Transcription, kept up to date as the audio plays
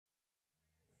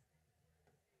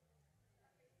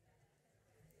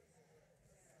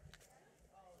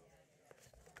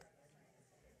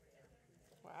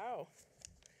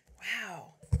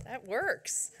That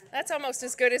works. That's almost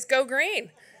as good as go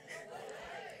green.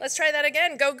 Let's try that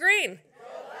again. Go green.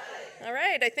 All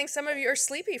right, I think some of you are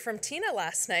sleepy from Tina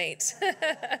last night.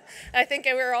 I think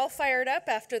we were all fired up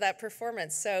after that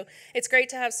performance. So it's great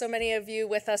to have so many of you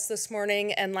with us this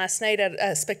morning and last night at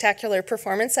a spectacular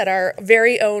performance at our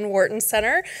very own Wharton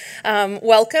Center.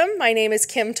 Welcome, my name is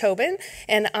Kim Tobin,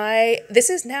 and this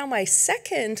is now my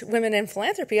second Women in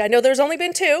Philanthropy. I know there's only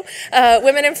been two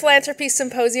Women in Philanthropy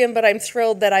Symposium, but I'm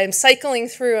thrilled that I'm cycling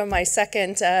through on my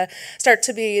second,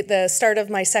 to be the start of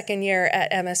my second year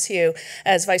at MSU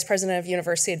as Vice President of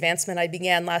University Advancement. I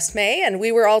began last May, and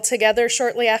we were all together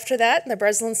shortly after that in the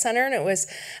Breslin Center, and it was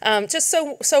just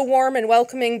so warm and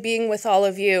welcoming being with all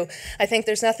of you. I think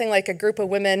there's nothing like a group of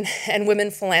women and women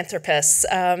philanthropists.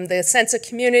 The sense of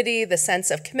community, the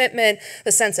sense of commitment,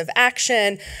 the sense of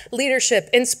action, leadership,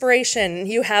 inspiration,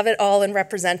 you have it all and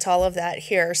represent all of that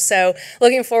here. So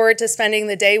looking forward to spending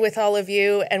the day with all of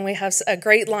you, and we have a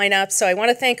great lineup. So I want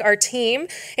to thank our team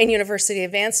in University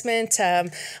Advancement.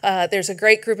 There's a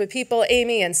great group of people,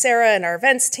 Amy and Sarah and our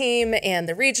events team and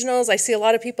the regionals. I see a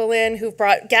lot of people in who've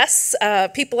brought guests,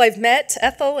 people I've met,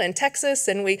 Ethel in Texas,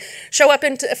 and we show up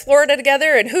in Florida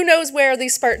together, and who knows where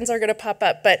these Spartans are going to pop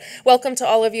up. But welcome to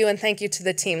all of you, and thank you to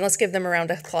the team. Let's give them a round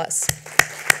of applause.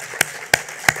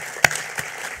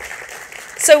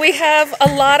 So we have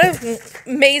a lot of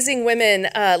amazing women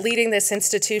leading this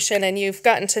institution, and you've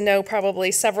gotten to know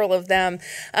probably several of them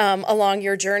along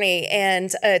your journey.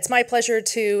 And it's my pleasure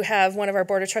to have one of our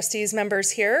Board of Trustees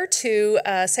members here to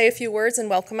say a few words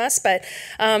and welcome us. But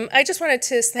I just wanted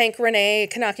to thank Renee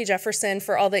Kanaki Jefferson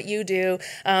for all that you do.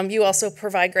 You also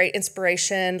provide great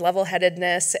inspiration,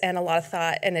 level-headedness, and a lot of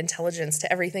thought and intelligence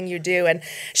to everything you do. And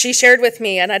she shared with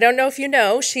me, and I don't know if you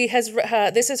know, she has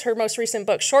this is her most recent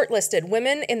book, Shortlisted: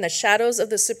 Women in the Shadows of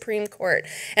the Supreme Court.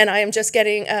 And I am just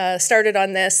getting started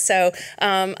on this. So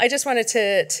I just wanted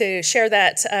to share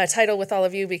that title with all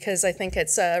of you because I think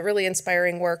it's really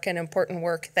inspiring work and important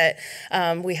work that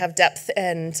we have depth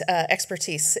and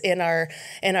expertise in our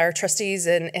trustees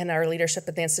and our leadership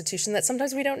at the institution that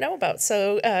sometimes we don't know about.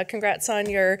 So congrats on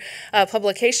your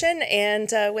publication. And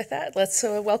with that, let's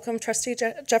welcome Trustee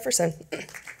Jefferson.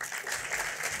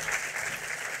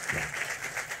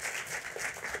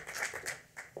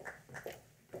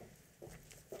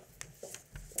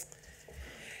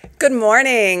 Good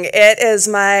morning. It is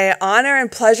my honor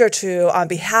and pleasure to, on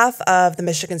behalf of the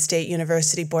Michigan State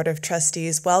University Board of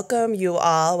Trustees, welcome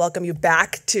you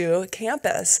back to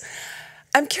campus.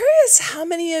 I'm curious how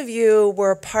many of you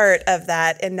were part of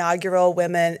that inaugural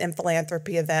Women in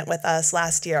Philanthropy event with us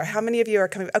last year? How many of you are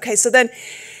coming? Okay, so then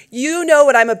you know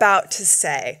what I'm about to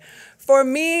say. For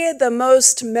me, the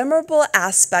most memorable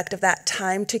aspect of that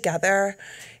time together,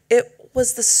 it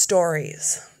was the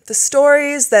stories. The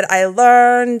stories that I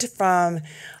learned from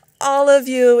all of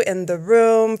you in the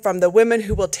room, from the women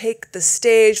who will take the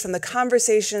stage, from the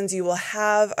conversations you will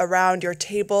have around your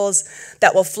tables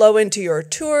that will flow into your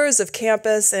tours of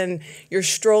campus and your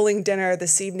strolling dinner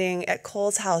this evening at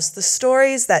Cole's house. The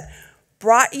stories that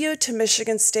brought you to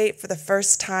Michigan State for the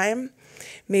first time,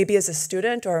 maybe as a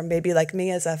student or maybe like me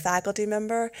as a faculty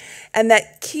member, and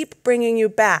that keep bringing you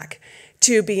back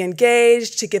to be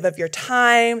engaged, to give of your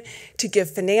time, to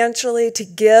give financially, to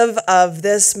give of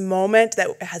this moment that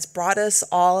has brought us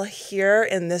all here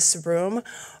in this room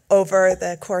over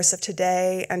the course of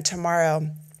today and tomorrow.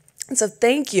 And so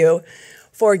thank you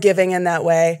for giving in that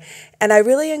way. And I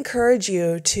really encourage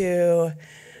you to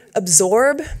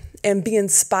absorb and be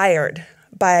inspired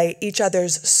by each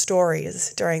other's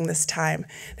stories during this time.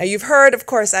 Now you've heard, of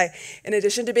course, in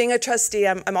addition to being a trustee,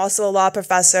 I'm also a law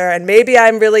professor, and maybe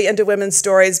I'm really into women's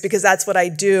stories because that's what I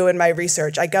do in my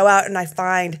research. I go out and I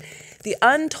find the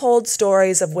untold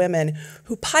stories of women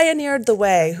who pioneered the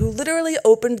way, who literally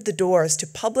opened the doors to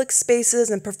public spaces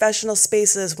and professional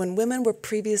spaces when women were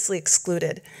previously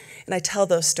excluded. And I tell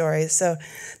those stories. So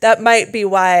that might be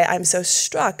why I'm so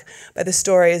struck by the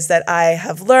stories that I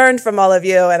have learned from all of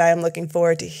you, and I am looking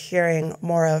forward to hearing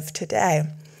more of today.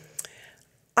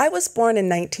 I was born in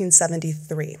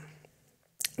 1973.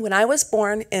 When I was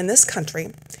born in this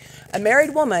country, a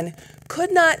married woman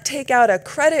could not take out a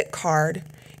credit card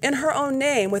in her own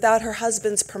name without her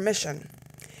husband's permission.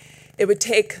 It would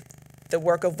take the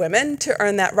work of women to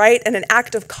earn that right and an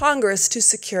act of Congress to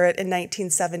secure it in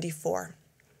 1974.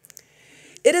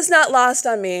 It is not lost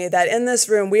on me that in this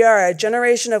room we are a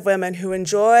generation of women who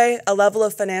enjoy a level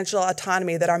of financial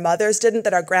autonomy that our mothers didn't,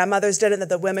 that our grandmothers didn't, that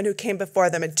the women who came before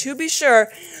them. And to be sure,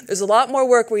 there's a lot more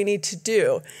work we need to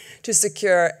do to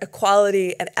secure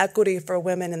equality and equity for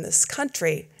women in this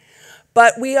country.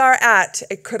 But we are at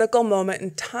a critical moment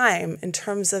in time in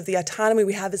terms of the autonomy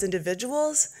we have as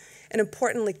individuals and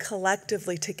importantly,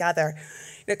 collectively together.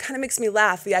 It kind of makes me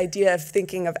laugh, the idea of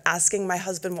thinking of asking my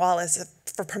husband Wallace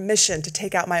for permission to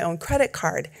take out my own credit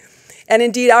card. And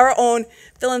indeed, our own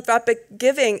philanthropic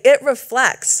giving, it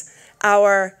reflects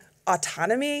our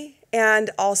autonomy and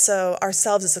also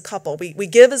ourselves as a couple. We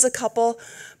give as a couple,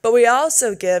 but we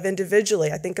also give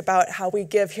individually. I think about how we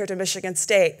give here to Michigan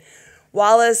State.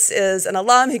 Wallace is an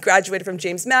alum. He graduated from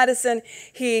James Madison.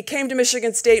 He came to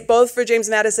Michigan State both for James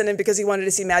Madison and because he wanted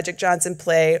to see Magic Johnson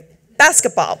play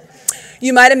basketball.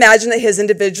 You might imagine that his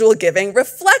individual giving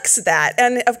reflects that.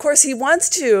 And of course, he wants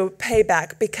to pay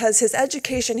back because his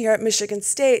education here at Michigan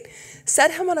State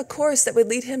set him on a course that would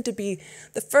lead him to be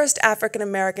the first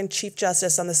African-American Chief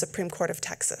Justice on the Supreme Court of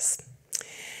Texas.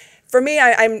 For me,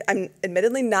 I'm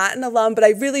admittedly not an alum, but I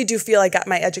really do feel I got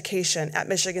my education at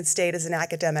Michigan State as an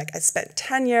academic. I spent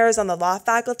 10 years on the law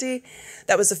faculty.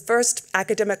 That was the first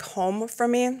academic home for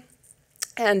me.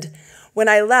 And when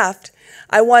I left,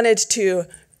 I wanted to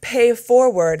pay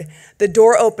forward the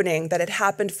door opening that had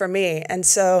happened for me. And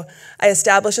so I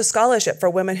established a scholarship for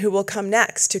women who will come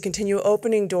next to continue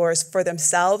opening doors for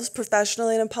themselves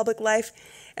professionally and in public life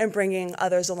and bringing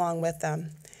others along with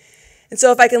them. And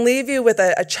so if I can leave you with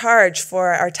a charge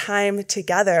for our time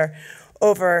together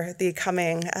over the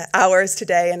coming hours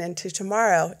today and into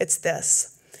tomorrow, it's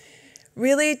this.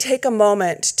 Really take a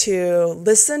moment to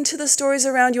listen to the stories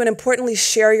around you and importantly,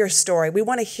 share your story. We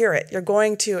want to hear it. You're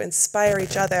going to inspire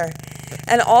each other.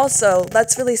 And also,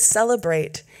 let's really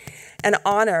celebrate and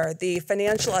honor the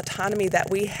financial autonomy that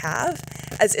we have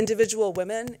as individual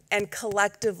women and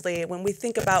collectively when we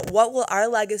think about what will our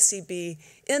legacy be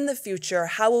in the future,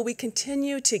 how will we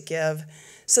continue to give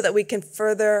so that we can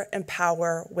further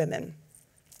empower women.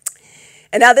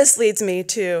 And now this leads me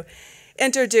to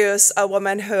introduce a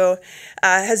woman who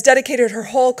has dedicated her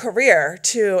whole career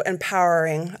to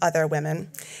empowering other women,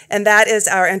 and that is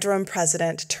our interim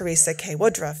president, Teresa K.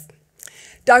 Woodruff.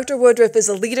 Dr. Woodruff is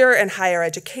a leader in higher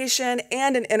education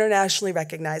and an internationally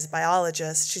recognized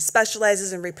biologist. She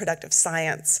specializes in reproductive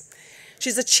science.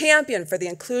 She's a champion for the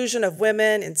inclusion of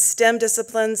women in STEM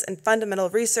disciplines and fundamental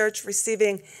research,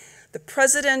 receiving the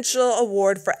Presidential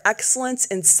Award for Excellence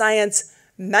in Science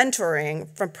Mentoring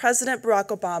from President Barack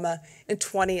Obama in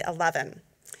 2011.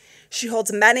 She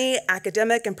holds many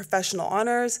academic and professional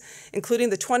honors, including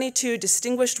the 22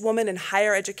 Distinguished Woman in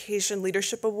Higher Education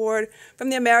Leadership Award from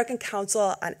the American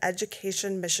Council on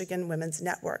Education Michigan Women's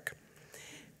Network.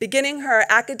 Beginning her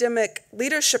academic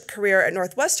leadership career at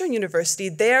Northwestern University,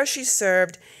 there she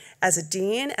served as a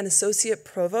dean and associate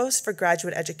provost for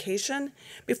graduate education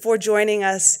before joining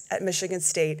us at Michigan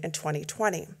State in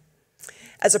 2020.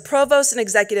 As a provost and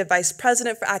executive vice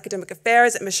president for academic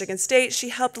affairs at Michigan State, she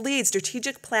helped lead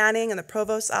strategic planning in the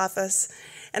provost's office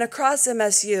and across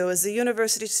MSU as the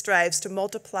university strives to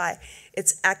multiply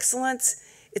its excellence,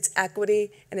 its equity,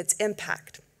 and its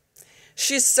impact.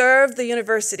 She served the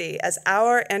university as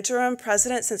our interim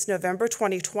president since November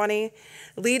 2020,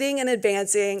 leading and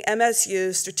advancing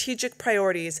MSU's strategic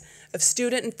priorities of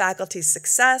student and faculty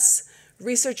success,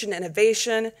 research and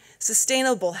innovation,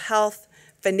 sustainable health,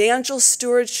 financial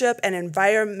stewardship and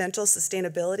environmental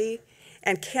sustainability,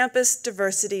 and campus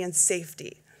diversity and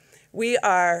safety. We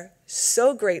are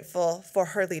so grateful for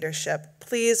her leadership.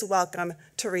 Please welcome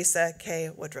Teresa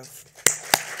K. Woodruff.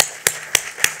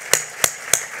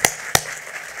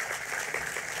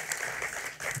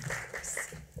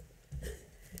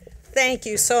 Thank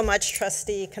you so much,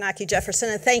 Trustee Kanaki Jefferson,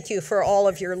 and thank you for all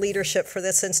of your leadership for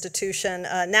this institution,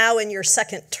 now in your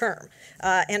second term.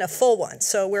 And a full one.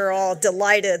 So we're all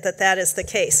delighted that that is the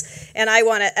case. And I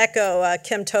want to echo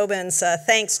Kim Tobin's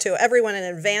thanks to everyone in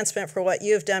advancement for what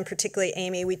you've done, particularly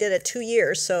Amy. We did it 2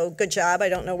 years, so good job. I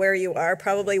don't know where you are,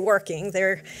 probably working.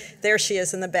 There she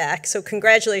is in the back. So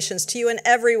congratulations to you and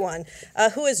everyone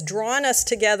who has drawn us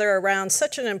together around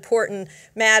such an important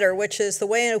matter, which is the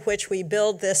way in which we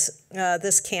build this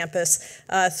campus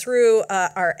through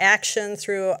our action,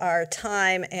 through our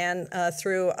time, and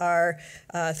through our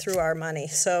money.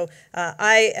 So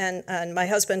I and my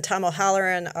husband, Tom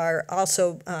O'Halloran, are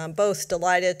also both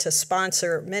delighted to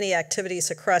sponsor many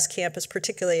activities across campus,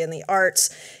 particularly in the arts,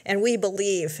 and we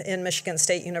believe in Michigan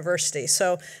State University.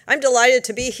 So I'm delighted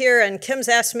to be here, and Kim's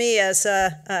asked me, as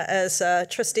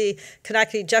Trustee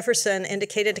Kanaki Jefferson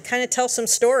indicated, to kind of tell some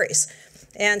stories.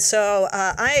 And so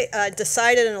I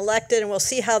decided and elected, and we'll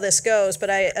see how this goes, but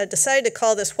I decided to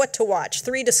call this What to Watch,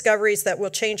 3 discoveries that will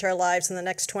change our lives in the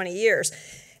next 20 years.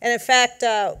 And in fact,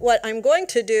 what I'm going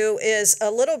to do is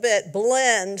a little bit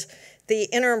blend the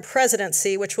interim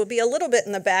presidency, which will be a little bit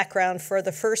in the background for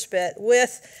the first bit,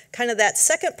 with kind of that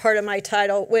second part of my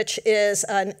title, which is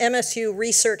an MSU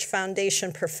Research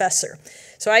Foundation Professor.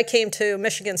 So I came to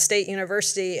Michigan State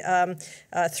University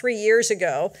 3 years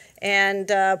ago, and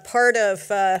part of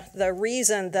the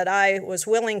reason that I was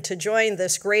willing to join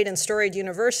this great and storied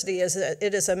university is that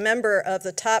it is a member of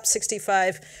the top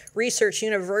 65 research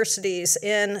universities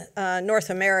in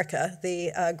North America,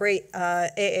 the great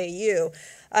AAU.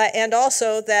 And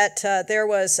also that there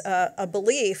was a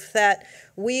belief that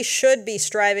we should be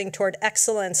striving toward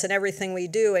excellence in everything we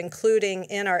do, including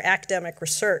in our academic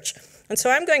research. And so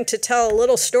I'm going to tell a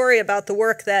little story about the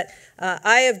work that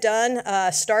I have done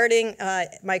starting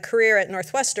my career at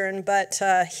Northwestern, but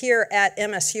here at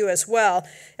MSU as well,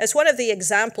 as one of the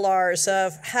exemplars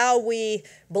of how we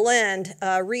blend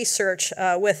research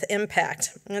with impact.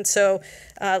 And so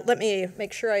let me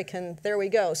make sure I can, there we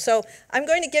go. So I'm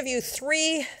going to give you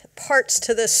 3 parts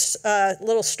to this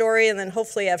little story, and then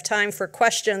hopefully have time for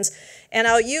questions. And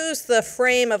I'll use the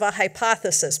frame of a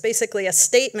hypothesis, basically a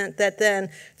statement that then,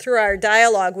 through our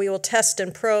dialogue, we will test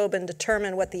and probe and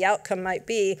determine what the outcome might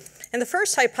be. And the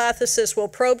first hypothesis we'll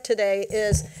probe today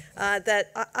is that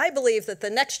I believe that the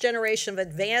next generation of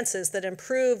advances that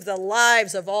improve the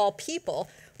lives of all people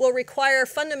will require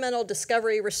fundamental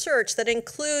discovery research that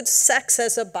includes sex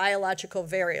as a biological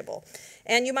variable.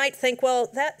 And you might think, well,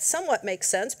 that somewhat makes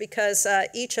sense because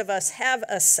each of us have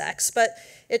a sex, but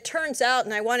it turns out,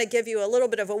 and I want to give you a little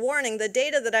bit of a warning, the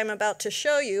data that I'm about to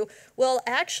show you will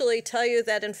actually tell you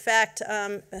that, in fact,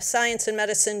 science and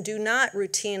medicine do not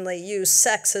routinely use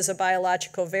sex as a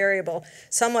biological variable,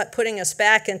 somewhat putting us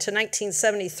back into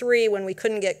 1973 when we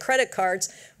couldn't get credit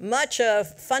cards. Much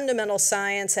of fundamental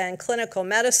science and clinical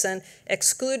medicine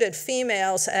excluded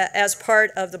females as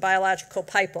part of the biological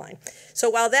pipeline. So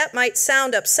while that might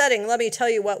sound upsetting, let me tell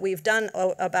you what we've done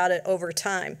about it over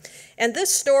time. And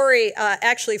this story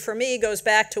actually for me goes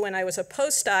back to when I was a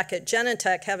postdoc at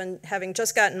Genentech, having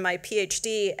just gotten my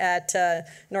Ph.D. at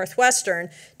Northwestern,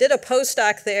 did a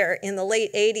postdoc there in the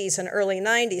late 80s and early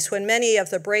 90s when many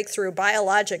of the breakthrough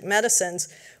biologic medicines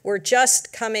were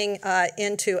just coming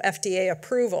into FDA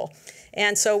approval.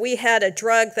 And so we had a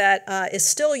drug that is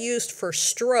still used for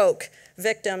stroke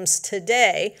victims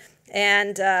today.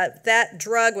 And that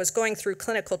drug was going through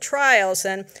clinical trials,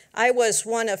 and I was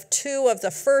one of 2 of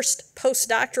the first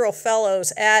postdoctoral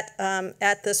fellows at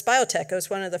this biotech. I was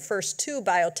one of the first 2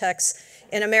 biotechs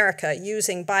in America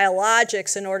using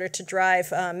biologics in order to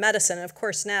drive medicine. And of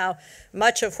course now,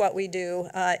 much of what we do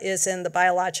is in the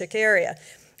biologic area.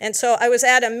 And so I was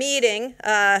at a meeting,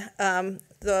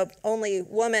 the only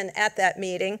woman at that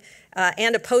meeting,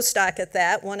 and a postdoc at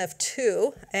that, one of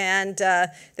 2, and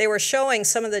they were showing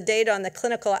some of the data on the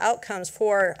clinical outcomes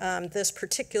for this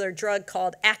particular drug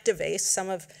called Activase. Some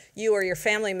of you or your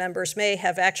family members may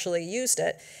have actually used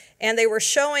it. And they were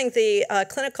showing the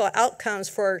clinical outcomes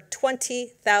for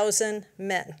 20,000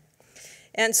 men.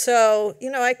 And so, you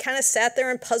know, I kind of sat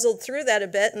there and puzzled through that a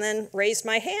bit and then raised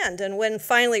my hand. And when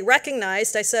finally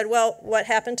recognized, I said, well, what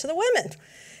happened to the women?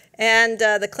 And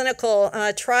the clinical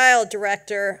trial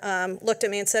director looked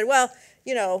at me and said, well,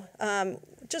 you know,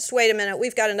 just wait a minute,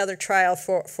 we've got another trial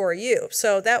for you.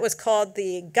 So that was called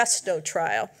the Gusto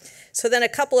trial. So then a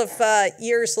couple of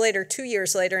years later, 2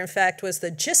 years later, in fact, was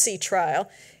the GISSI trial.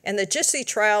 And the GISSI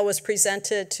trial was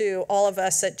presented to all of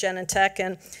us at Genentech,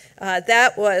 and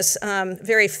that was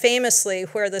very famously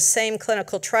where the same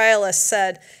clinical trialist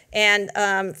said, and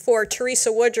for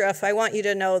Teresa Woodruff, I want you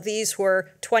to know these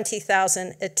were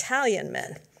 20,000 Italian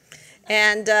men.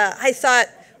 And I thought,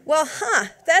 well,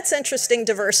 that's interesting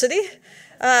diversity.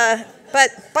 But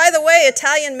by the way,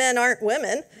 Italian men aren't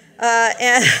women.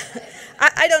 And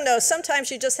I don't know,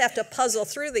 sometimes you just have to puzzle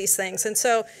through these things. And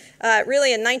so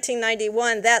really in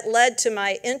 1991, that led to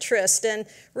my interest in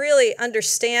really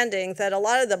understanding that a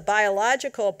lot of the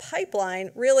biological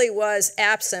pipeline really was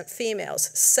absent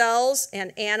females. Cells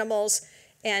and animals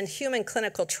and human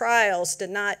clinical trials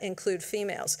did not include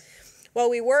females. Well,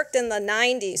 we worked in the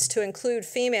 90s to include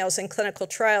females in clinical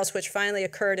trials, which finally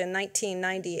occurred in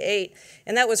 1998.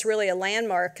 And that was really a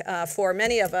landmark for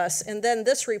many of us. And then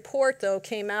this report, though,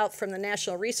 came out from the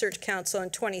National Research Council in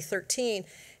 2013.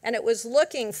 And it was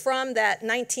looking from that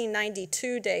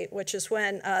 1992 date, which is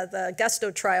when the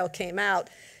Gusto trial came out,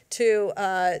 to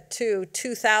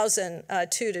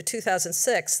 2002 to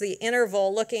 2006, the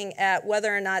interval looking at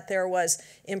whether or not there was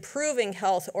improving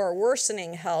health or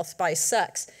worsening health by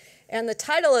sex. And the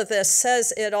title of this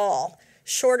says it all: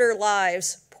 shorter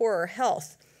lives, poorer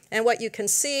health. And what you can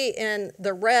see in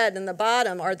the red in the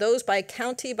bottom are those by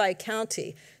county by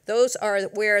county. Those are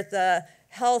where the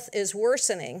health is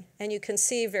worsening, and you can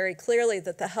see very clearly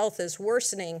that the health is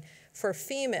worsening for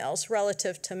females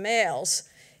relative to males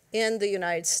in the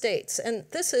United States. And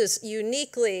this is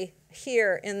uniquely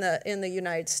here in the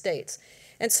United States.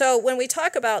 And so when we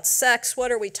talk about sex,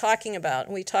 what are we talking about?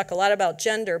 And we talk a lot about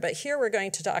gender, but here we're going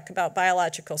to talk about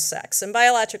biological sex. And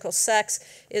biological sex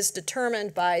is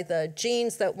determined by the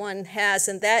genes that one has,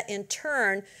 and that in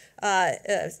turn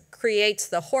creates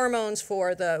the hormones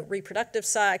for the reproductive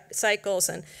cycles.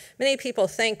 And many people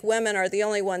think women are the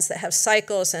only ones that have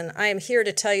cycles, and I am here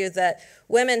to tell you that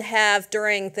women have,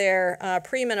 during their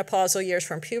premenopausal years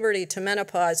from puberty to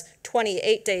menopause,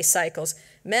 28-day cycles.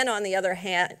 Men, on the other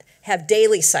hand, have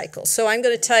daily cycles. So I'm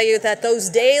going to tell you that those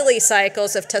daily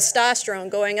cycles of testosterone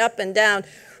going up and down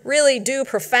really do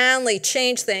profoundly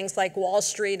change things like Wall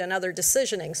Street and other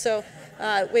decisioning. So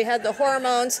we had the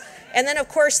hormones, and then of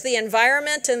course the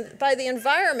environment, and by the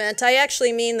environment I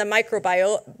actually mean the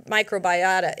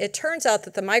microbiota. It turns out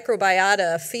that the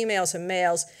microbiota of females and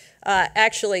males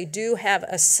actually do have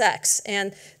a sex,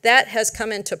 and that has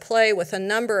come into play with a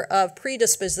number of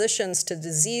predispositions to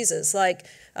diseases like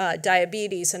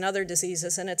diabetes and other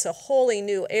diseases, and it's a wholly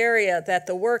new area that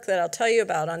the work that I'll tell you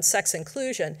about on sex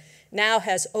inclusion now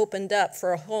has opened up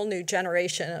for a whole new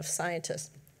generation of scientists.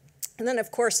 And then,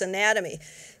 of course, anatomy.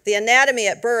 The anatomy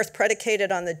at birth,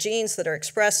 predicated on the genes that are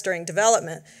expressed during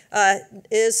development,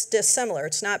 is dissimilar.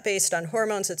 It's not based on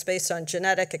hormones, it's based on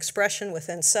genetic expression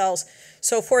within cells.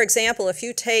 So, for example, if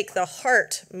you take the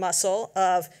heart muscle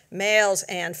of males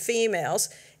and females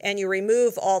and you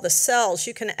remove all the cells,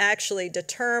 you can actually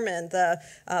determine the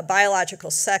biological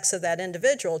sex of that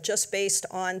individual just based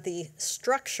on the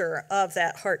structure of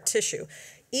that heart tissue.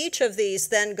 Each of these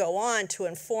then go on to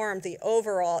inform the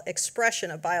overall expression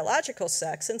of biological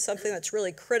sex, and something that's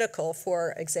really critical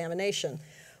for examination.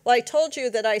 Well, I told you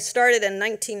that I started in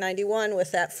 1991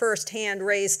 with that first hand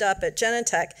raised up at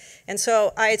Genentech, and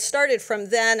so I started from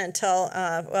then until,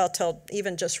 till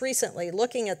even just recently,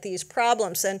 looking at these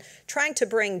problems and trying to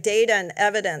bring data and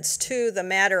evidence to the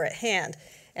matter at hand.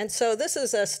 And so this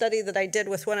is a study that I did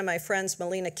with one of my friends,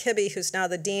 Melina Kibbe, who's now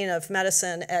the Dean of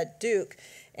Medicine at Duke.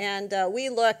 And we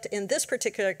looked, in this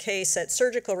particular case, at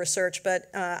surgical research, but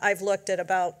I've looked at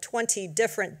about 20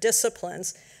 different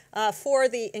disciplines for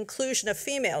the inclusion of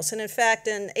females. And in fact,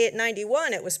 in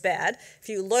 1991, it was bad. If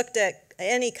you looked at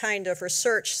any kind of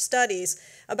research studies,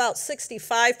 about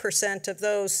 65% of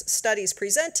those studies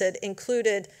presented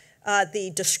included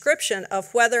the description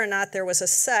of whether or not there was a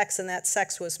sex, and that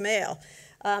sex was male.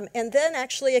 And then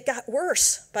actually it got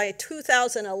worse. By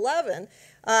 2011,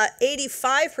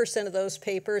 85% of those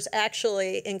papers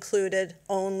actually included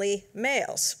only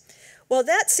males. Well,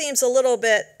 that seems a little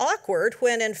bit awkward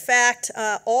when, in fact,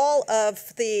 all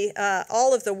of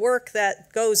the work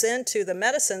that goes into the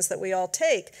medicines that we all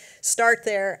take start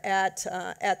there at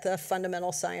the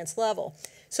fundamental science level.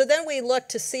 So then we look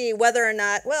to see whether or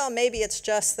not, well, maybe it's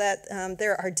just that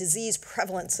there are disease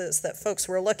prevalences that folks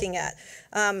were looking at.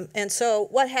 And so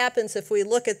what happens if we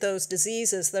look at those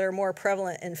diseases that are more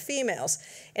prevalent in females?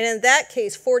 And in that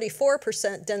case,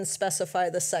 44% didn't specify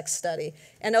the sex study.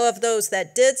 And of those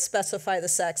that did specify the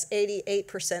sex,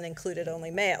 88% included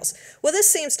only males. Well, this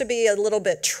seems to be a little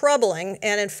bit troubling.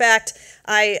 And in fact,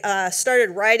 I started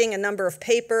writing a number of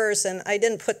papers, and I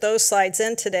didn't put those slides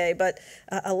in today, but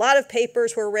a lot of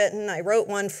papers were written. I wrote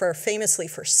one famously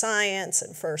for Science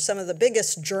and for some of the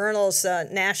biggest journals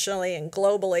nationally and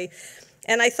globally.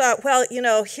 And I thought, well, you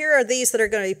know, here are these that are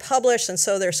going to be published, and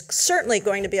so there's certainly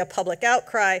going to be a public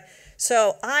outcry.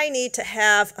 So I need to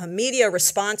have a media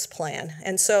response plan.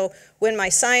 And so when my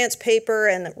Science paper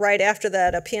and right after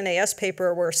that a PNAS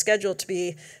paper were scheduled to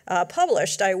be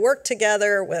published, I worked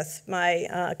together with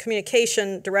my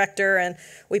communication director, and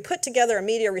we put together a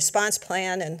media response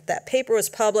plan, and that paper was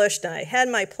published, and I had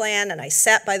my plan, and I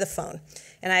sat by the phone,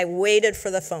 and I waited for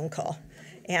the phone call.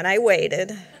 And I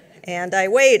waited, and I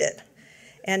waited,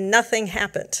 and nothing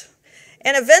happened.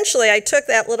 And eventually I took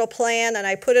that little plan and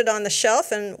I put it on the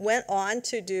shelf and went on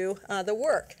to do the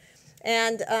work.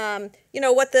 And you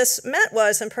know, what this meant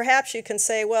was, and perhaps you can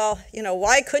say, well, you know,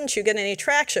 why couldn't you get any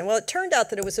traction? Well, it turned out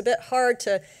that it was a bit hard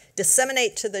to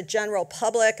disseminate to the general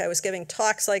public. I was giving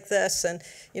talks like this, and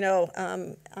you know,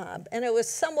 and it was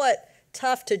somewhat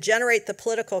tough to generate the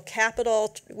political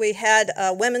capital. We had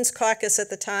a women's caucus at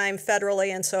the time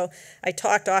federally, and so I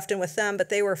talked often with them, but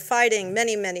they were fighting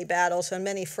many, many battles on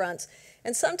many fronts.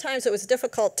 And sometimes it was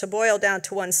difficult to boil down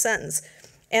to one sentence.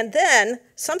 And then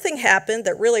something happened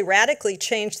that really radically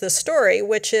changed the story,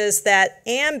 which is that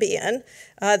Ambien,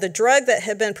 the drug that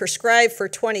had been prescribed for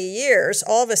 20 years,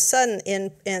 all of a sudden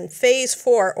in phase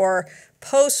 4 or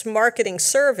post-marketing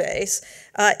surveys,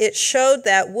 it showed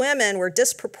that women were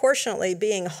disproportionately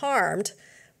being harmed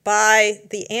by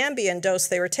the Ambien dose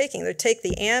they were taking. They take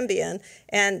the Ambien,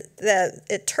 and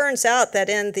it turns out that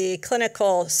in the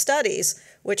clinical studies,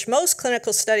 which most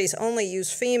clinical studies only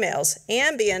use females.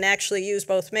 Ambien actually used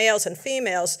both males and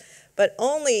females, but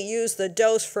only used the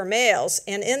dose for males.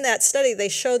 And in that study, they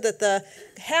showed that the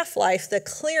half-life, the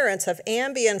clearance of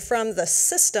Ambien from the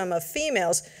system of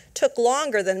females, took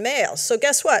longer than males. So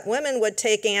guess what? Women would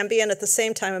take Ambien at the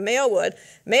same time a male would.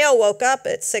 Male woke up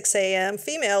at 6 a.m.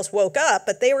 Females woke up,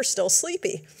 but they were still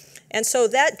sleepy. And so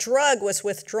that drug was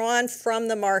withdrawn from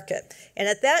the market. And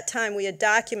at that time, we had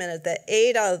documented that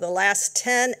 8 out of the last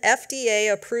 10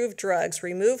 FDA-approved drugs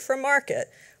removed from market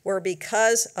were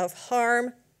because of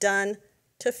harm done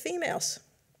to females.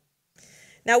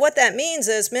 Now, what that means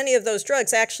is many of those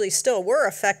drugs actually still were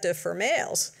effective for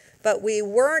males, but we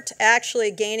weren't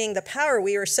actually gaining the power.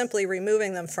 We were simply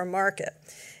removing them from market.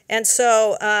 And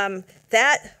so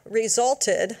that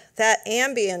resulted, that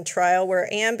Ambien trial where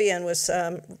Ambien was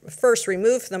first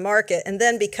removed from the market, and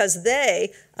then because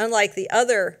they, unlike the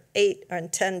other 8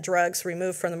 and 10 drugs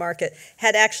removed from the market,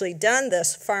 had actually done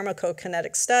this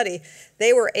pharmacokinetic study,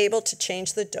 they were able to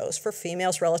change the dose for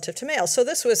females relative to males. So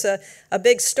this was a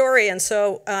big story, and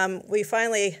so we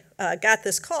finally got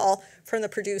this call from the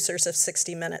producers of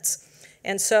 60 Minutes.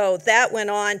 And so that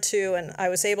went on to, and I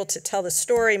was able to tell the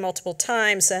story multiple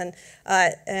times,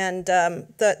 but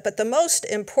the most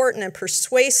important and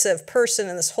persuasive person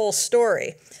in this whole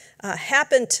story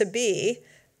happened to be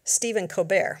Stephen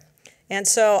Colbert. And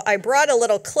so I brought a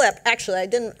little clip. Actually, I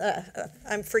didn't,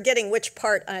 I'm forgetting which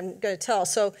part I'm going to tell.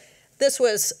 So this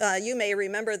was, you may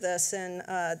remember this, and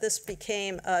this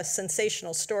became a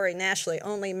sensational story nationally.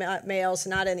 Only males,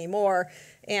 not anymore.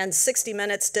 And 60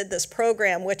 Minutes did this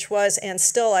program, which was, and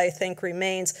still I think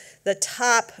remains, the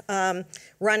top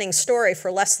running story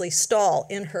for Leslie Stahl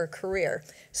in her career.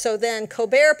 So then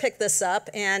Colbert picked this up,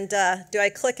 and do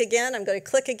I click again? I'm going to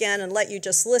click again and let you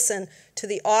just listen to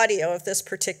the audio of this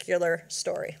particular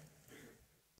story.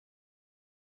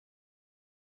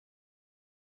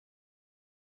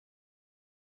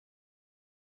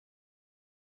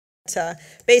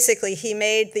 Basically, he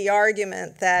made the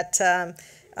argument that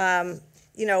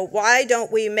you know, why don't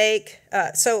we make,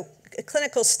 so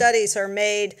clinical studies are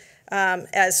made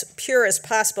as pure as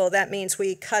possible. That means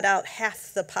we cut out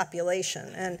half the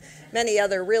population and many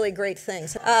other really great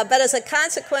things. But as a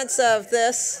consequence of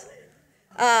this,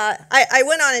 I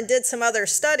went on and did some other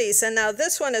studies, and now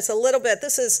this one is a little bit,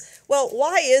 this is, well,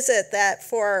 why is it that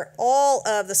for all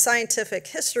of the scientific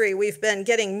history we've been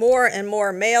getting more and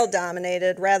more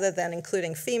male-dominated rather than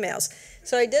including females?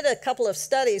 So I did a couple of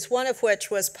studies, one of which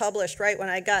was published right when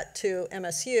I got to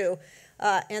MSU,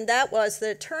 and that was that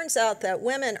it turns out that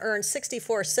women earn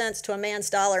 64 cents to a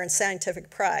man's dollar in scientific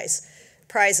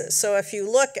prizes. So if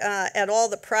you look at all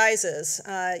the prizes,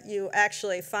 you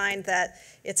actually find that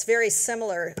it's very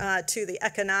similar to the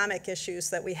economic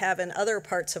issues that we have in other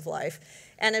parts of life.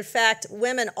 And in fact,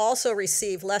 women also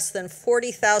receive less than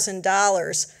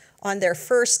 $40,000 on their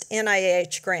first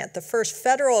NIH grant, the first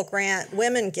federal grant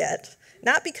women get.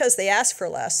 Not because they ask for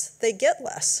less, they get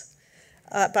less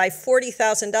by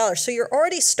 $40,000. So you're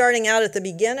already starting out at the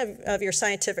beginning of your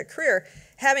scientific career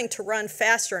having to run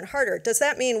faster and harder. Does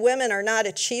that mean women are not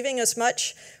achieving as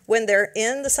much when they're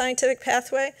in the scientific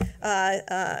pathway?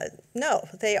 No,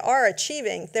 they are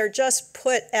achieving. They're just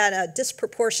put at a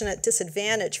disproportionate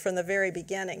disadvantage from the very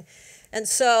beginning. And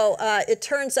so it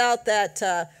turns out that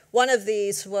one of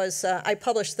these was, I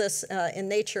published this in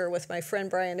Nature with my friend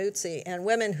Brian Utzi, and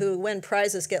women who win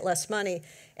prizes get less money.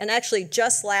 And actually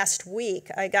just last week,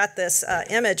 I got this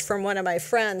image from one of my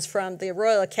friends from the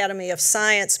Royal Academy of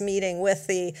Science meeting with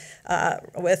the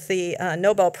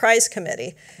Nobel Prize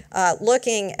Committee,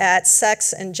 looking at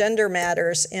sex and gender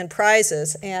matters in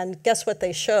prizes. And guess what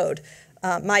they showed?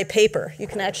 My paper. You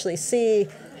can actually see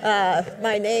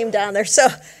my name down there. So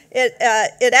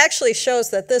it actually shows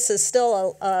that this is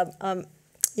still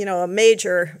a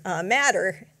major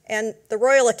matter, and the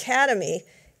Royal Academy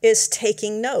is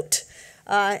taking note.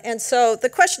 And so the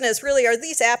question is really, are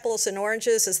these apples and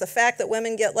oranges? Is the fact that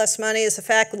women get less money, is the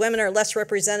fact that women are less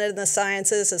represented in the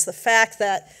sciences, is the fact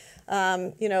that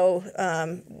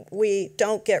we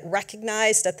don't get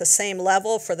recognized at the same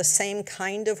level for the same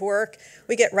kind of work?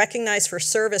 We get recognized for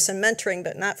service and mentoring,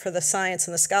 but not for the science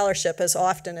and the scholarship as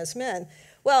often as men.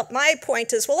 Well, my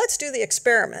point is, well, let's do the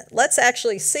experiment. Let's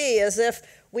actually see, as if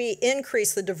we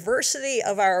increase the diversity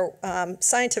of our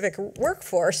scientific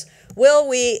workforce, will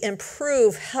we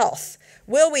improve health?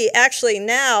 Will we actually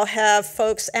now have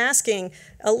folks asking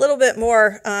a little bit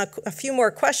more, a few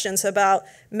more questions about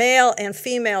male and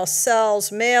female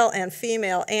cells, male and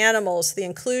female animals, the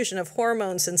inclusion of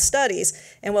hormones in studies,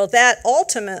 and will that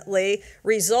ultimately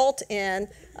result in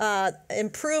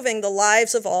improving the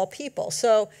lives of all people?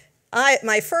 So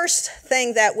my first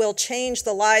thing that will change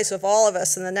the lives of all of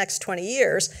us in the next 20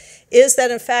 years is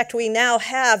that, in fact, we now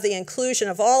have the inclusion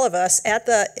of all of us at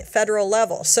the federal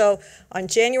level. So on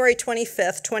January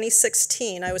 25th,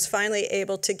 2016, I was finally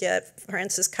able to get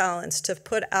Francis Collins to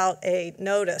put out a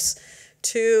notice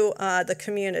to the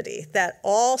community that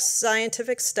all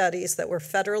scientific studies that were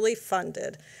federally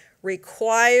funded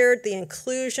required the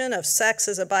inclusion of sex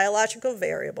as a biological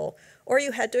variable, or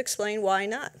you had to explain why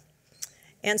not.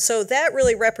 And so that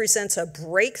really represents a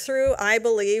breakthrough, I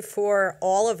believe, for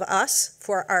all of us,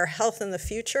 for our health in the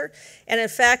future. And in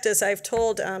fact, as I've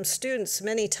told students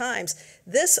many times,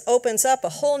 this opens up a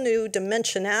whole new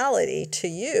dimensionality to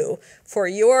you for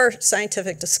your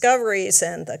scientific discoveries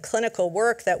and the clinical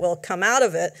work that will come out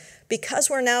of it, because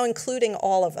we're now including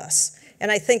all of us.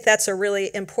 And I think that's a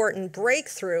really important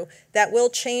breakthrough that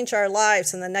will change our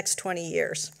lives in the next 20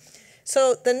 years.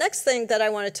 So the next thing that I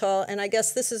want to tell, and I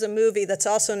guess this is a movie that's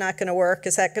also not going to work.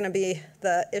 Is that going to be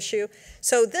the issue?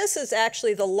 So this is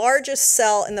actually the largest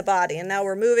cell in the body, and now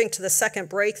we're moving to the second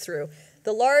breakthrough.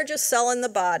 The largest cell in the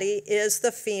body is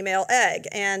the female egg,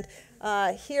 and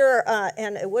here,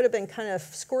 and it would have been kind of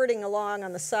squirting along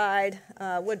on the side,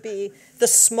 would be the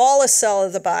smallest cell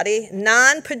of the body,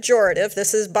 non-pejorative,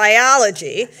 this is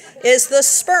biology, is the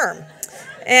sperm.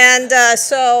 And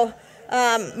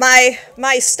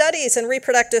my studies in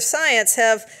reproductive science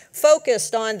have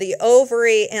focused on the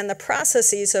ovary and the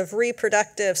processes of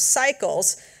reproductive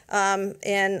cycles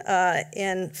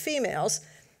in females.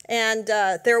 And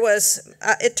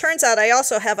it turns out I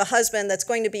also have a husband that's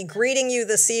going to be greeting you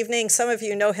this evening. Some of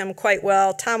you know him quite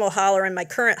well, Tom O'Halloran, my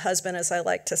current husband, as I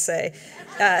like to say.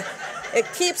 It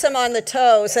keeps him on the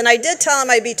toes. And I did tell him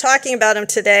I'd be talking about him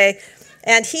today.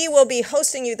 And he will be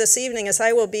hosting you this evening, as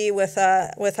I will be with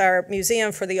our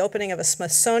museum for the opening of a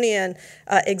Smithsonian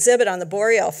exhibit on the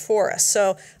boreal forest.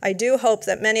 So I do hope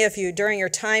that many of you during your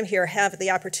time here have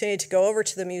the opportunity to go over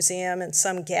to the museum in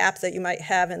some gap that you might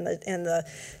have in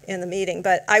the meeting.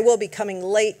 But I will be coming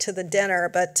late to the dinner,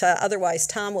 but otherwise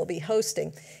Tom will be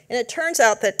hosting. And it turns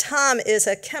out that Tom is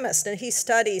a chemist, and he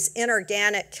studies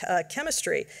inorganic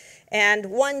chemistry. And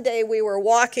one day we were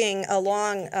walking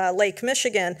along Lake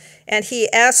Michigan, and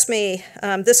he asked me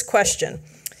this question: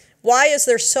 why is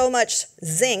there so much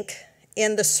zinc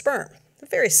in the sperm? A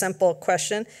very simple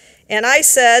question. And I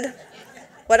said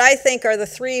what I think are the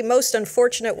three most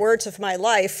unfortunate words of my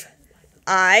life: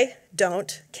 I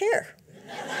don't care.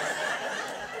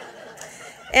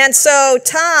 And so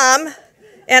Tom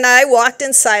and I walked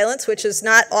in silence, which is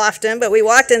not often, but we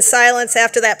walked in silence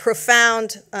after that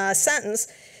profound sentence.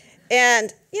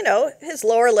 And, you know, his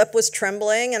lower lip was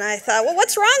trembling, and I thought, well,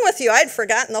 what's wrong with you? I'd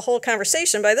forgotten the whole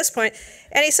conversation by this point.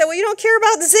 And he said, well, you don't care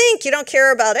about zinc. You don't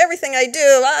care about everything I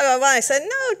do. Blah, blah, blah. I said,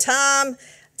 no, Tom,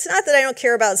 it's not that I don't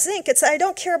care about zinc. It's that I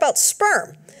don't care about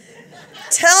sperm.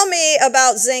 Tell me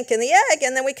about zinc in the egg,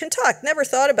 and then we can talk. Never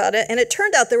thought about it. And it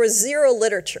turned out there was zero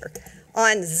literature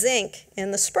on zinc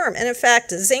in the sperm. And in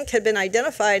fact, zinc had been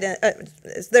identified,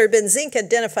 there had been zinc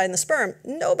identified in the sperm.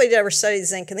 Nobody had ever studied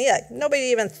zinc in the egg. Nobody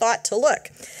even thought to look.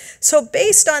 So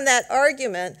based on that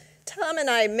argument, Tom and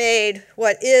I made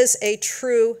what is a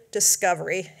true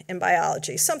discovery in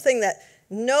biology, something that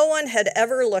no one had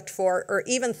ever looked for or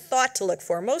even thought to look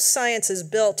for. Most science is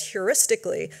built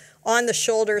heuristically on the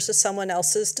shoulders of someone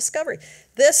else's discovery.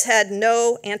 This had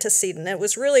no antecedent. It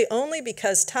was really only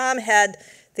because Tom had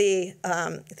the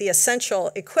essential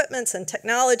equipments and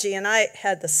technology, and I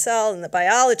had the cell and the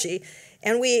biology.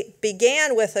 And we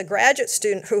began with a graduate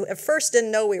student who at first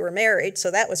didn't know we were married, so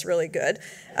that was really good.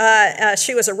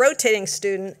 She was a rotating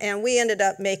student, and we ended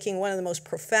up making one of the most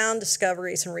profound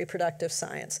discoveries in reproductive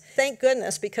science. Thank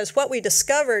goodness, because what we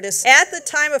discovered is at the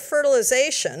time of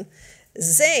fertilization,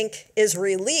 zinc is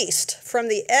released from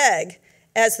the egg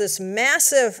as this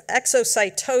massive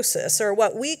exocytosis, or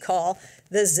what we call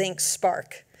the zinc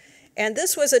spark. And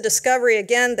this was a discovery,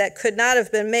 again, that could not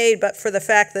have been made but for the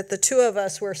fact that the two of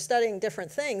us were studying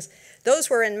different things. Those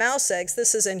were in mouse eggs.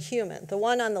 This is in human. The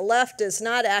one on the left is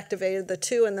not activated. The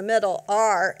two in the middle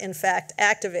are, in fact,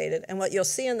 activated. And what you'll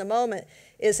see in the moment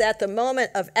is at the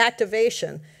moment of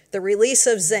activation, the release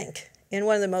of zinc in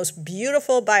one of the most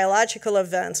beautiful biological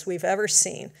events we've ever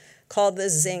seen, called the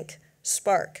zinc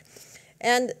spark.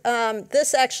 And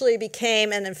this actually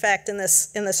became, and in fact in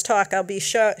this talk I'll be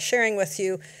sharing with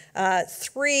you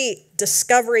 3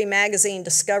 Discovery Magazine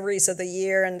discoveries of the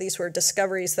year, and these were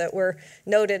discoveries that were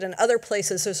noted in other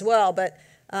places as well. But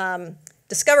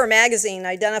Discover Magazine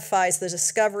identifies the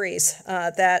discoveries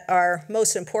that are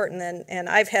most important, and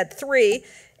I've had 3,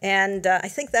 and I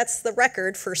think that's the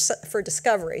record for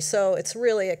discovery. So it's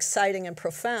really exciting and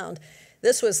profound.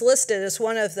 this was listed as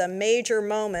one of the major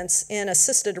moments in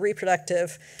assisted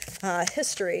reproductive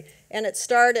history. And it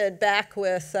started back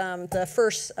with the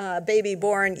first baby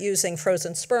born using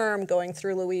frozen sperm going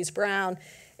through Louise Brown.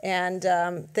 And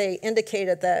they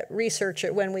indicated that research,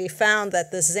 when we found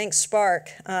that the zinc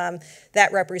spark, that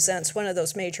represents one of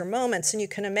those major moments. And you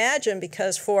can imagine,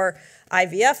 because for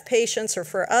IVF patients or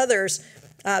for others,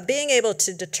 being able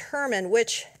to determine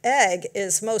which egg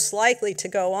is most likely to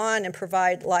go on and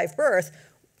provide live birth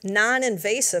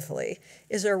non-invasively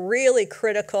is a really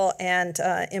critical and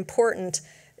important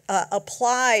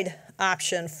applied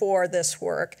option for this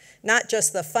work, not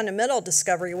just the fundamental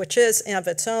discovery, which is of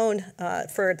its own,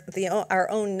 for our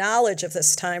own knowledge of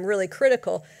this time, really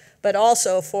critical, but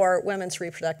also for women's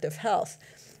reproductive health.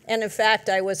 And in fact,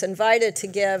 I was invited to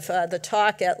give the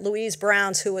talk at Louise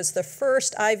Brown's, who was the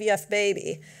first IVF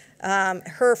baby.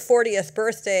 Her 40th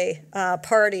birthday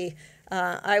party,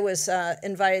 I was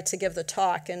invited to give the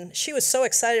talk, and she was so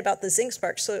excited about the zinc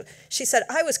spark. So she said,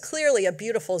 I was clearly a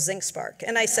beautiful zinc spark.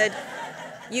 And I said,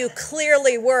 you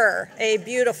clearly were a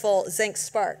beautiful zinc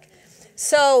spark.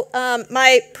 So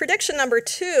my prediction number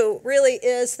 2 really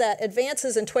is that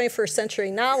advances in 21st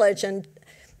century knowledge, and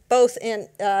both in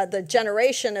the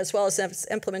generation as well as its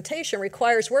implementation,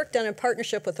 requires work done in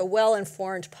partnership with a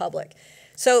well-informed public.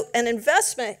 So an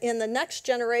investment in the next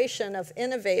generation of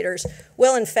innovators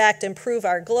will, in fact, improve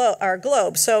our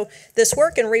globe. So this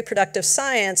work in reproductive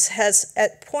science has,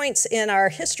 at points in our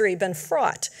history, been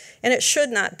fraught, and it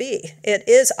should not be. It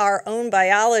is our own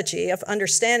biology of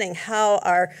understanding how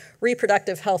our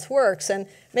reproductive health works and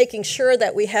making sure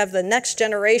that we have the next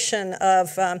generation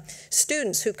of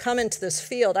students who come into this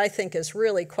field, I think, is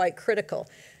really quite critical.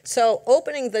 So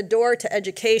opening the door to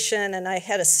education, and I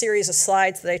had a series of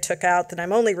slides that I took out that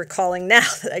I'm only recalling now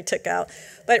that I took out,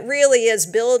 but really is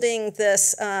building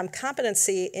this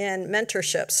competency in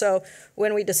mentorship. So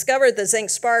when we discovered the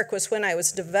zinc spark was when I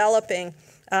was developing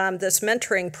this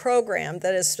mentoring program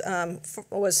that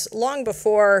was long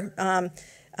before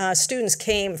students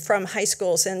came from high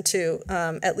schools into,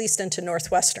 at least into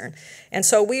Northwestern. And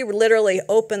so we literally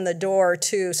opened the door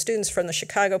to students from the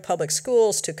Chicago Public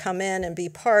Schools to come in and be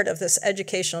part of this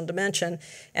educational dimension,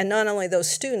 and not only those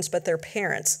students, but their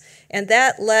parents. And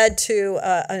that led to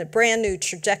a brand new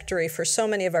trajectory for so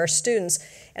many of our students.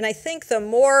 And I think the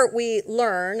more we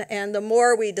learn and the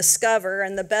more we discover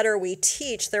and the better we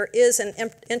teach, there is an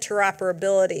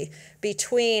interoperability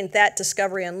between that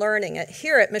discovery and learning.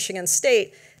 Here at Michigan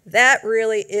State, that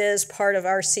really is part of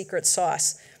our secret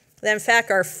sauce. In fact,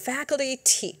 our faculty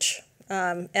teach.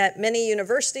 At many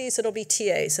universities, it'll be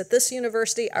TAs. At this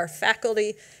university, our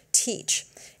faculty teach.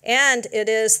 And it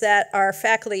is that our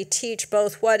faculty teach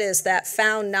both what is that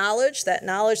found knowledge, that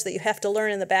knowledge that you have to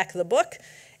learn in the back of the book,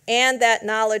 and that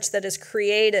knowledge that is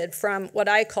created from what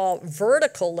I call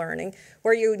vertical learning,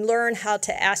 where you learn how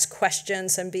to ask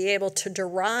questions and be able to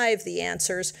derive the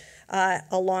answers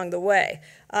along the way.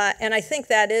 And I think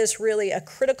that is really a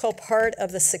critical part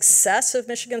of the success of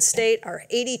Michigan State. Our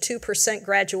 82%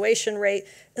 graduation rate,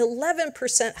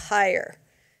 11% higher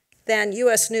than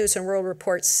U.S. News and World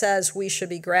Report says we should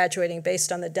be graduating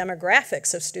based on the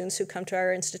demographics of students who come to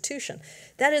our institution.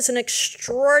 That is an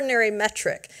extraordinary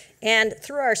metric. And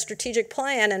through our strategic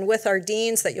plan and with our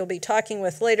deans that you'll be talking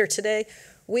with later today,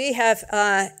 we have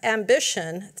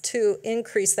ambition to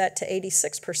increase that to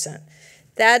 86%.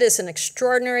 That is an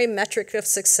extraordinary metric of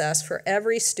success for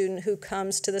every student who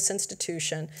comes to this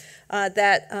institution. And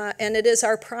it is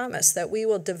our promise that we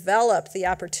will develop the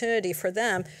opportunity for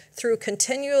them through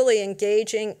continually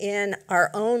engaging in our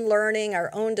own learning,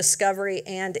 our own discovery,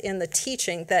 and in the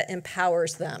teaching that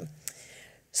empowers them.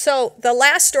 So the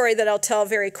last story that I'll tell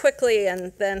very quickly,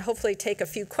 and then hopefully take a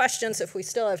few questions if we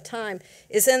still have time,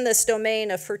 is in this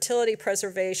domain of fertility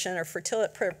preservation or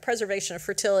preservation of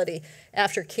fertility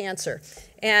after cancer.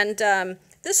 And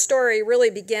this story really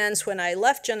begins when I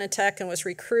left Genentech and was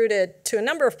recruited to a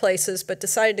number of places, but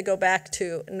decided to go back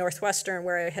to Northwestern,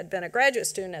 where I had been a graduate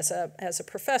student as a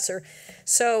professor.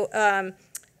 So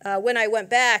when I went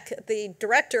back, the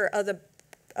director of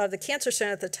the Cancer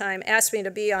Center at the time asked me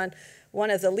to be on one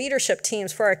of the leadership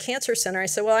teams for our cancer center. I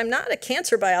said, well, I'm not a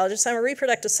cancer biologist, I'm a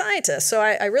reproductive scientist, so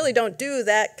I really don't do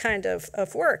that kind of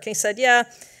work. And he said, yeah,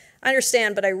 I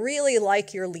understand, but I really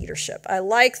like your leadership. I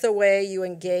like the way you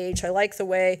engage, I like the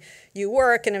way you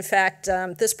work, and in fact,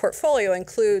 this portfolio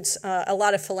includes a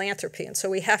lot of philanthropy, and so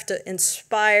we have to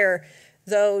inspire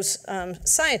those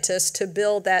scientists to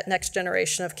build that next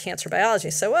generation of cancer biology.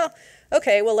 So, well,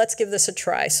 okay, well, let's give this a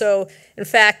try. So, in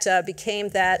fact, became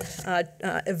that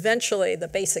eventually the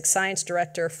basic science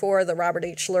director for the Robert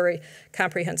H. Lurie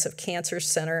Comprehensive Cancer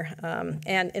Center.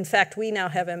 And in fact, we now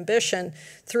have ambition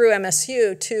through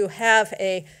MSU to have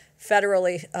a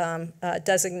federally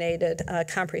designated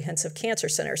comprehensive cancer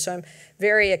center. So I'm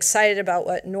very excited about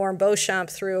what Norm Beauchamp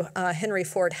through Henry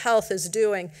Ford Health is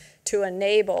doing to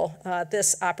enable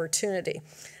this opportunity.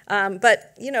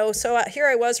 But, you know, so here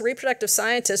I was, a reproductive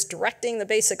scientist directing the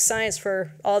basic science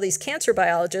for all these cancer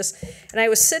biologists, and I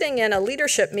was sitting in a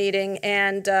leadership meeting,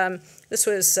 and this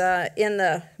was in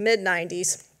the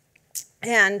mid-90s,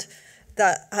 and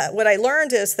what I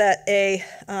learned is that a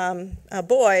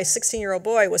boy, 16-year-old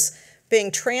boy, was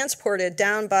being transported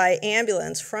down by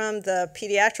ambulance from the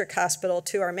pediatric hospital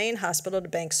to our main hospital to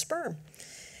bank sperm.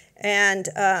 And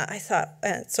I thought,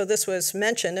 so this was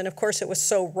mentioned, and of course it was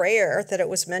so rare that it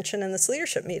was mentioned in this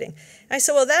leadership meeting. And I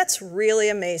said, well, that's really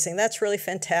amazing. That's really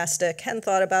fantastic. Hadn't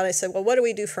thought about it. I said, well, what do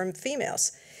we do for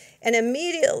females? And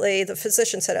immediately the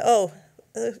physician said, oh,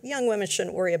 young women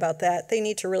shouldn't worry about that. They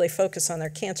need to really focus on their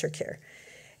cancer care.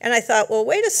 And I thought, well,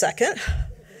 wait a second.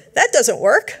 That doesn't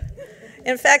work.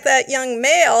 In fact, that young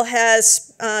male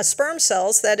has sperm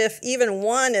cells that if even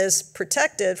one is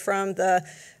protected from the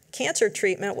cancer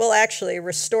treatment, will actually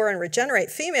restore and regenerate.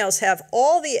 Females have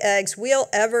all the eggs we'll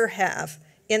ever have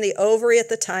in the ovary at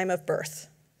the time of birth.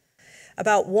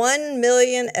 About 1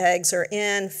 million eggs are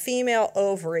in female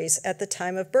ovaries at the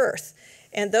time of birth.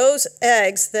 And those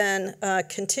eggs then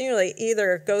continually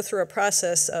either go through a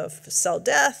process of cell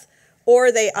death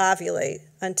or they ovulate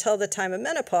until the time of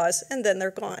menopause, and then they're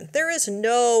gone. There is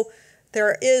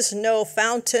no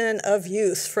fountain of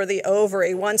youth for the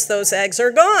ovary once those eggs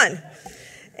are gone.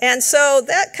 And so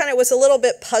that kind of was a little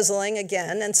bit puzzling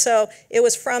again. And so it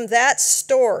was from that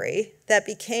story that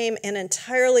became an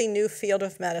entirely new field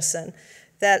of medicine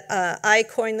that I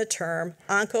coined the term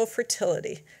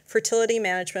oncofertility, fertility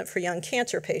management for young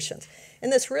cancer patients.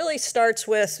 And this really starts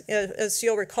with, as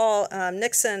you'll recall,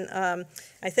 Nixon,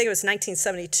 I think it was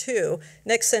 1972,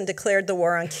 Nixon declared the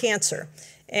war on cancer.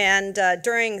 And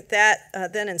during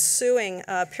that then ensuing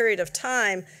period of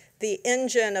time, the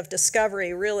engine of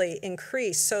discovery really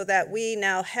increased so that we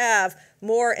now have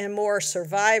more and more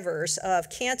survivors of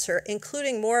cancer,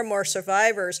 including more and more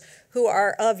survivors who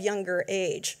are of younger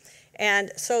age.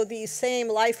 And so these same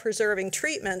life-preserving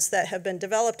treatments that have been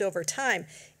developed over time,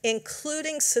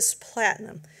 including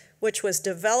cisplatin, which was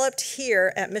developed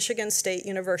here at Michigan State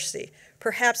University,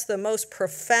 perhaps the most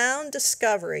profound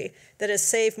discovery that has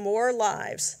saved more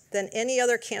lives than any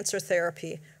other cancer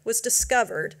therapy, was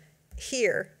discovered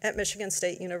here at Michigan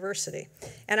State University.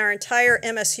 And our entire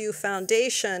MSU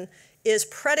Foundation is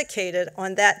predicated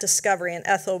on that discovery. And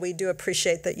Ethel, we do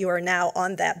appreciate that you are now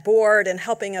on that board and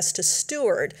helping us to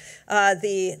steward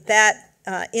that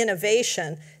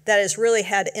innovation that has really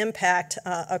had impact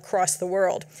across the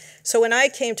world. So when I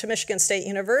came to Michigan State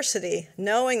University,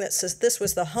 knowing that this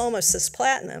was the home of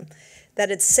cisplatin, that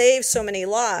had saved so many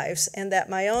lives, and that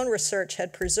my own research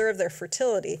had preserved their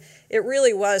fertility, it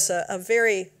really was a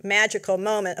very magical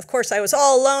moment. Of course, I was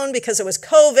all alone because it was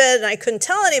COVID, and I couldn't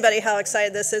tell anybody how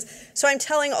excited this is, so I'm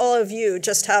telling all of you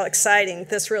just how exciting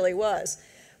this really was.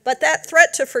 But that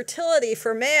threat to fertility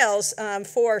for males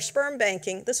for sperm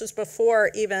banking, this was before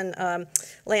even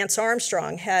Lance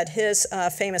Armstrong had his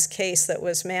famous case that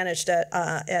was managed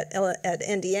at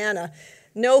Indiana.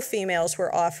 No females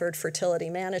were offered fertility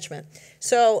management.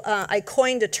 So I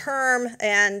coined a term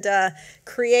and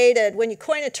when you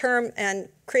coin a term and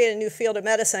create a new field of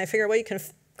medicine, I figured, well, you can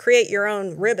create your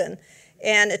own ribbon.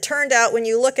 And it turned out when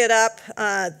you look it up,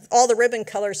 all the ribbon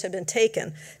colors had been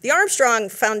taken. The Armstrong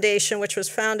Foundation, which was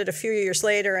founded a few years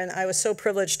later, and I was so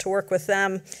privileged to work with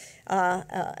them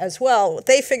as well,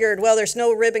 they figured, well, there's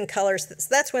no ribbon colors.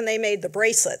 That's when they made the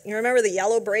bracelet. You remember the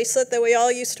yellow bracelet that we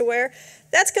all used to wear?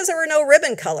 That's because there were no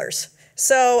ribbon colors.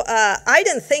 So I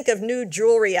didn't think of new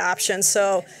jewelry options.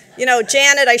 So, you know,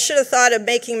 Janet, I should have thought of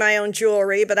making my own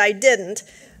jewelry, but I didn't.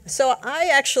 So I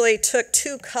actually took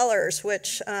two colors,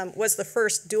 which was the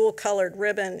first dual-colored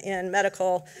ribbon in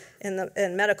medical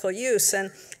use,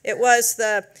 and it was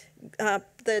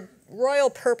the royal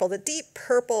purple, the deep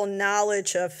purple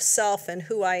knowledge of self and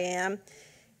who I am,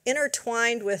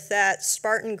 intertwined with that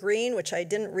Spartan green, which I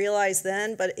didn't realize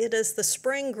then, but it is the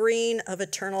spring green of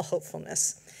eternal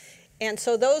hopefulness. And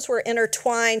so those were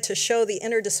intertwined to show the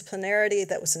interdisciplinarity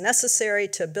that was necessary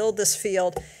to build this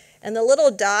field. And the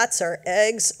little dots are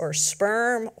eggs or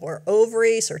sperm or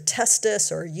ovaries or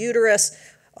testis or uterus,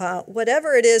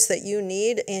 whatever it is that you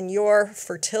need in your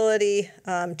fertility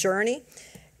journey.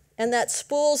 And that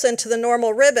spools into the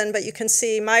normal ribbon, but you can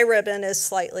see my ribbon is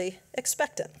slightly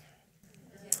expectant.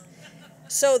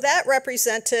 So that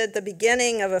represented the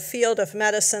beginning of a field of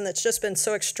medicine that's just been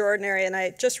so extraordinary. And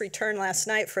I just returned last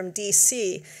night from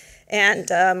D.C.,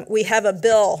 and we have a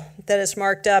bill that is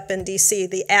marked up in D.C.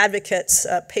 The advocates,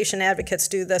 patient advocates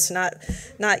do this,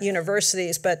 not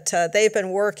universities, but they've been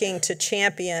working to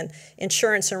champion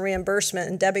insurance and reimbursement.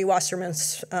 And Debbie Wasserman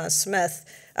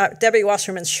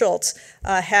Schultz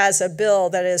has a bill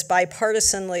that is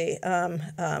bipartisanly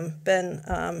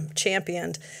been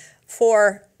championed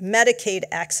for Medicaid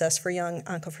access for young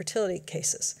oncofertility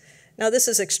cases. Now, this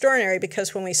is extraordinary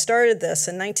because when we started this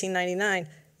in 1999,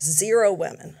 0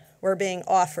 women were being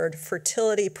offered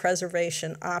fertility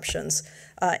preservation options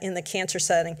in the cancer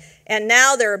setting. And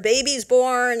now there are babies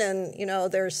born, and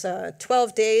there's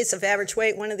 12 days of average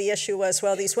wait. One of the issues was,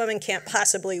 well, these women can't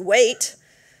possibly wait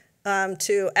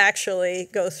to actually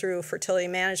go through fertility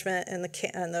management, and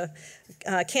the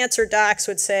cancer docs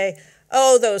would say,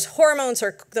 oh, those hormones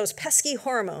are those pesky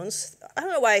hormones. I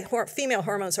don't know why female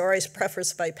hormones are always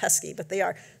prefaced by pesky, but they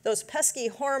are. Those pesky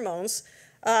hormones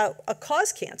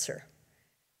cause cancer.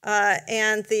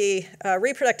 And the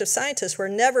reproductive scientists were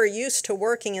never used to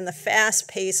working in the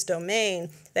fast-paced domain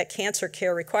that cancer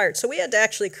care required. So we had to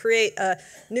actually create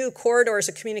new corridors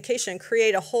of communication and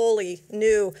create a wholly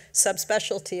new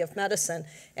subspecialty of medicine.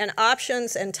 And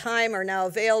options and time are now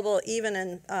available even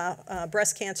in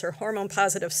breast cancer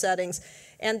hormone-positive settings.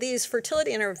 And these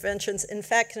fertility interventions, in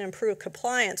fact, can improve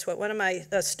compliance. What one of my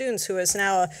students, who is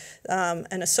now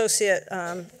an associate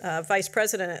vice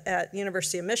president at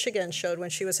University of Michigan, showed when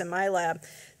she was in my lab,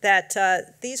 that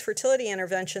these fertility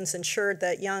interventions ensured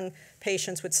that young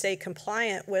patients would stay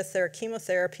compliant with their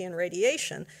chemotherapy and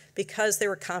radiation because they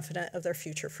were confident of their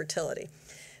future fertility.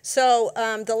 So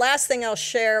the last thing I'll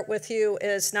share with you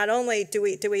is not only do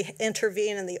we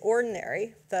intervene in the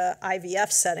ordinary, the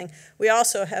IVF setting, we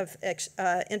also have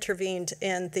intervened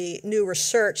in the new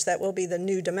research that will be the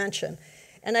new dimension.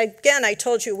 And again, I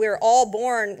told you we're all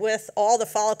born with all the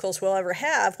follicles we'll ever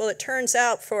have. Well, it turns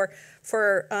out for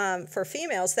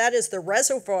females, that is the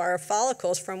reservoir of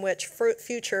follicles from which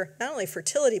future, not only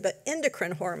fertility, but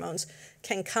endocrine hormones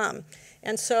can come.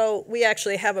 And so we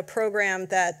actually have a program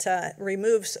that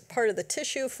removes part of the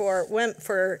tissue for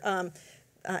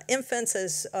infants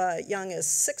as young as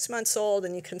 6 months old,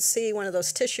 and you can see one of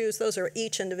those tissues. Those are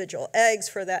each individual eggs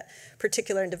for that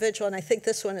particular individual, and I think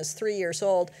this one is 3 years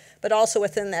old, but also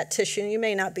within that tissue, you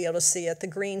may not be able to see it, the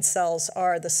green cells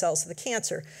are the cells of the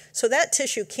cancer. So that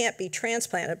tissue can't be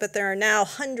transplanted, but there are now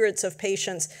hundreds of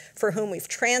patients for whom we've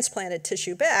transplanted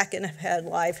tissue back and have had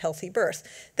live, healthy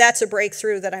birth. That's a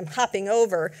breakthrough that I'm hopping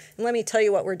over, and let me tell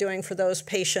you what we're doing for those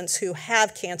patients who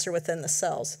have cancer within the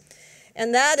cells.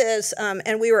 And that is,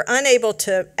 and we were unable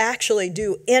to actually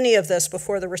do any of this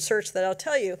before the research that I'll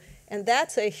tell you, and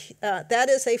that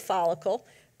is a follicle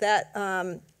that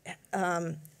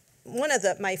one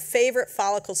of my favorite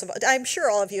follicles of, I'm sure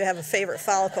all of you have a favorite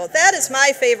follicle. That is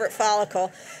my favorite follicle,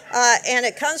 and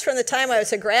it comes from the time I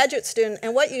was a graduate student,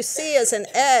 and what you see is an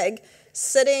egg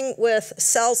sitting with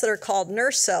cells that are called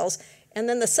nurse cells, and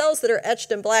then the cells that are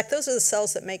etched in black, those are the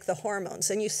cells that make the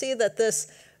hormones, and you see that this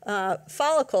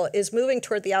follicle is moving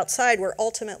toward the outside where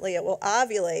ultimately it will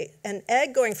ovulate. An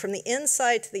egg going from the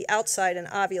inside to the outside in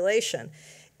ovulation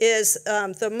is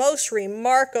the most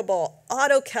remarkable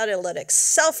autocatalytic,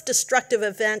 self-destructive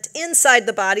event inside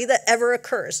the body that ever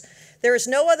occurs. There is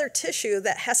no other tissue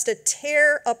that has to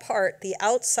tear apart the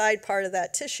outside part of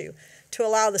that tissue to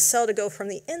allow the cell to go from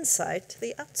the inside to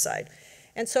the outside.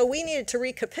 And so we needed to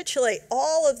recapitulate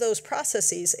all of those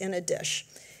processes in a dish.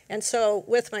 And so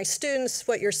with my students,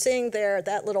 what you're seeing there,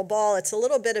 that little ball, it's a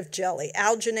little bit of jelly.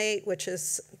 Alginate, which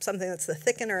is something that's the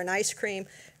thickener in ice cream,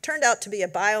 turned out to be a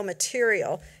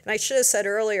biomaterial. And I should have said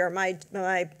earlier, my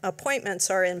appointments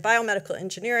are in biomedical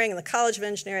engineering, in the College of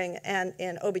Engineering, and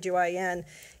in OBGYN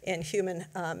in human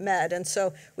med. And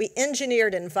so we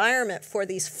engineered an environment for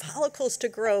these follicles to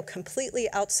grow completely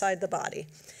outside the body.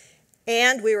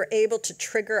 And we were able to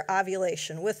trigger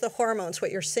ovulation with the hormones. What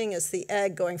you're seeing is the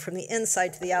egg going from the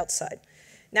inside to the outside.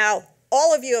 Now,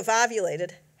 all of you have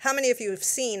ovulated. How many of you have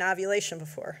seen ovulation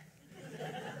before?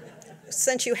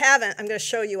 Since you haven't, I'm going to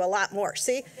show you a lot more.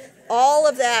 See? All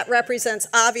of that represents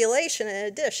ovulation in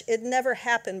a dish. It never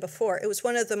happened before. It was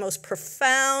one of the most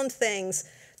profound things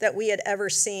that we had ever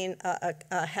seen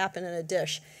happen in a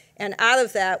dish. And out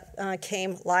of that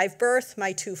came live birth,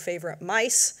 my two favorite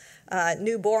mice.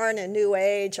 Newborn and new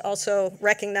age, also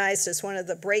recognized as one of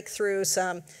the breakthroughs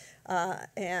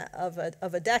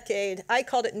of a decade. I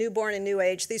called it newborn and new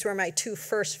age. These were my two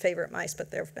first favorite mice,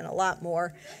 but there have been a lot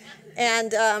more.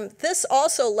 And this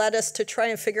also led us to try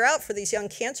and figure out for these young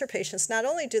cancer patients, not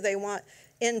only do they want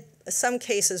in some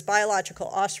cases, biological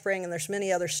offspring, and there's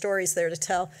many other stories there to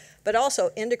tell, but also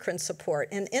endocrine support.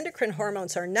 And endocrine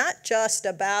hormones are not just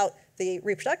about the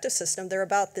reproductive system, they're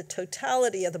about the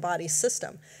totality of the body's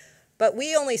system. But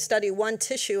we only study one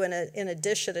tissue in a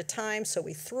dish at a time, so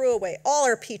we threw away all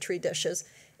our Petri dishes,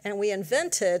 and we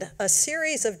invented a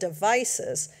series of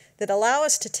devices that allow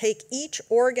us to take each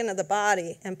organ of the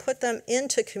body and put them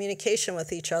into communication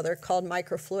with each other, called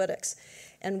microfluidics.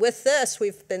 And with this,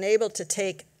 we've been able to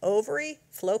take ovary,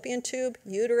 fallopian tube,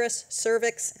 uterus,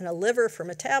 cervix, and a liver for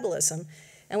metabolism,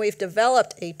 and we've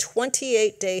developed a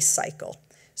 28-day cycle.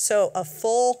 So a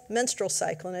full menstrual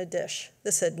cycle in a dish.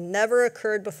 This had never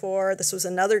occurred before. This was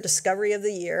another discovery of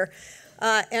the year.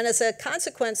 And as a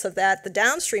consequence of that, the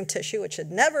downstream tissue, which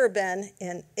had never been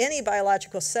in any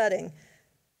biological setting,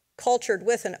 cultured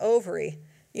with an ovary,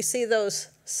 you see those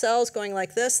cells going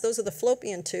like this? Those are the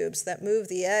fallopian tubes that move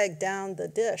the egg down the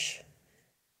dish.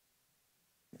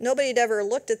 Nobody had ever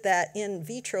looked at that in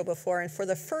vitro before, and for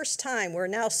the first time, we're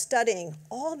now studying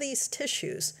all these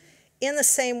tissues in the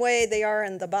same way they are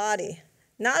in the body,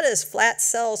 not as flat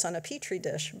cells on a Petri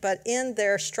dish, but in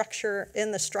their structure,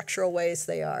 in the structural ways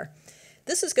they are.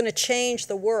 This is going to change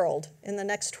the world in the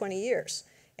next 20 years.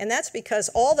 And that's because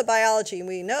all the biology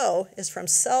we know is from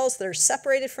cells that are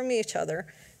separated from each other,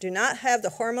 do not have the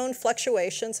hormone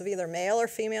fluctuations of either male or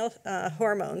female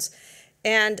hormones,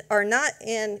 and are not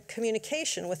in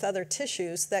communication with other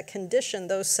tissues that condition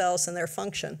those cells and their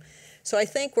function. So I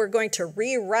think we're going to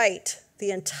rewrite the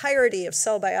entirety of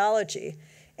cell biology,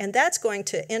 and that's going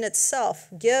to, in itself,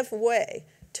 give way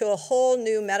to a whole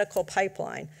new medical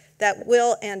pipeline that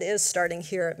will and is starting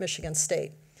here at Michigan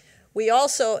State. We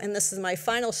also, and this is my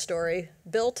final story,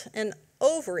 built an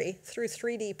ovary through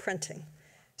 3D printing.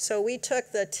 So we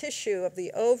took the tissue of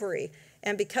the ovary,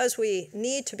 and because we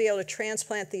need to be able to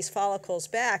transplant these follicles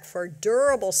back for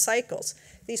durable cycles,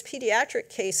 these pediatric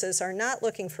cases are not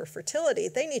looking for fertility,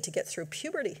 they need to get through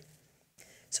puberty.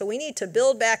 So we need to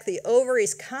build back the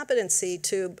ovary's competency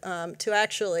to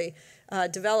actually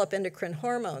develop endocrine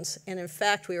hormones. And in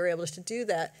fact, we were able to do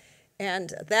that.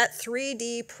 And that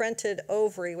 3D printed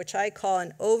ovary, which I call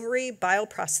an ovary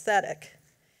bioprosthetic,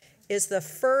 is the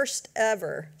first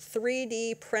ever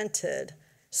 3D printed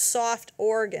soft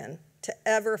organ to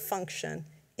ever function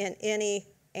in any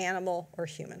animal or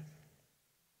human.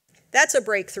 That's a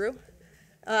breakthrough.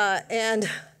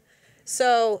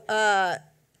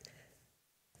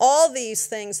 All these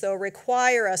things, though,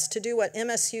 require us to do what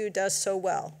MSU does so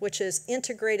well, which is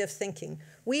integrative thinking.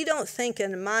 We don't think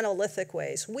in monolithic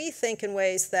ways. We think in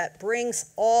ways that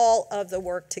brings all of the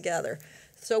work together.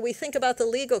 So we think about the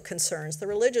legal concerns, the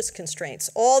religious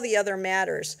constraints, all the other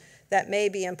matters that may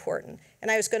be important. And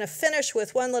I was going to finish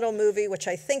with one little movie, which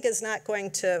I think is not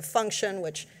going to function,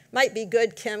 which might be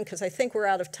good, Kim, because I think we're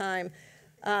out of time.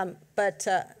 Let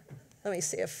me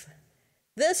see if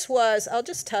this was, I'll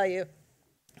just tell you,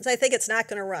 because I think it's not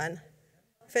going to run.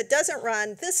 If it doesn't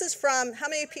run, this is from, how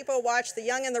many people watch The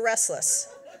Young and the Restless?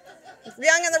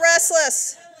 Young and the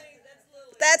Restless.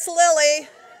 That's Lily.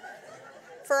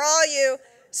 For all you.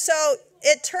 So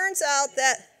it turns out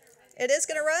that it is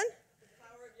going to run?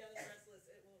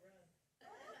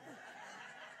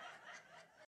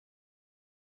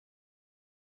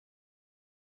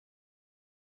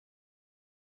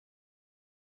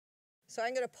 So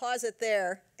I'm going to pause it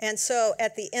there. And so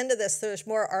at the end of this, there's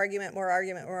more argument, more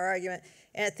argument, more argument.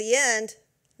 And at the end,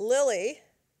 Lily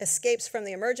escapes from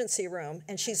the emergency room,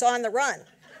 and she's on the run.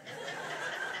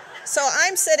 So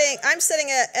I'm sitting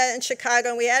in Chicago,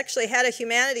 and we actually had a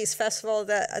humanities festival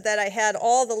that I had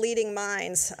all the leading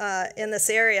minds in this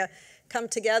area come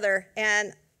together.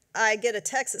 And I get a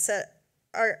text that said,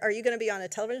 are you going to be on a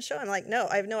television show? I'm like, no,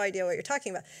 I have no idea what you're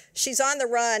talking about. She's on the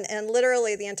run, and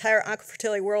literally the entire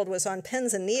oncofertility world was on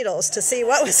pins and needles to see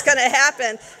what was going to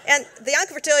happen. And the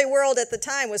oncofertility world at the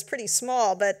time was pretty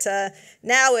small, but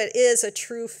now it is a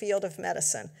true field of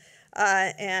medicine.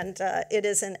 It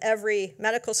is in every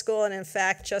medical school, and in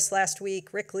fact, just last week,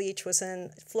 Rick Leach was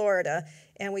in Florida,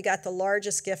 and we got the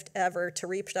largest gift ever to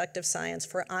reproductive science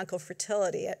for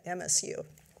oncofertility at MSU.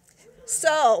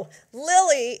 So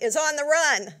Lily is on the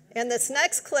run. In this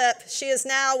next clip, she is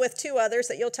now with two others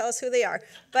that you'll tell us who they are.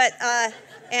 But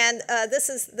this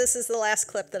is the last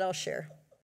clip that I'll share.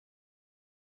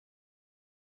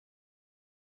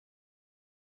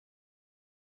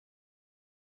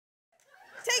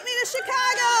 Take me to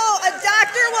Chicago. A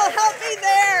doctor will help me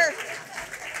there.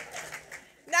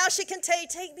 Now she can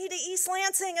take me to East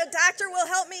Lansing. A doctor will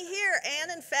help me here.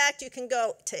 And in fact, you can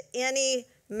go to any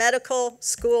medical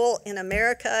school in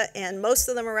America and most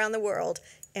of them around the world,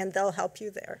 and they'll help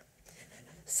you there.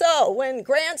 So when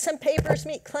grants and papers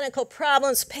meet clinical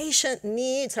problems, patient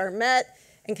needs are met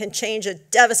and can change a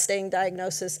devastating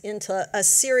diagnosis into a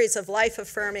series of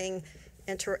life-affirming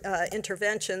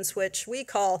interventions, which we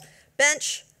call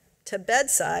bench to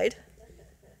bedside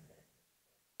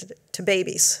to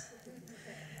babies.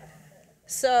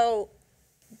 So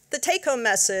the take-home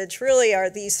message really are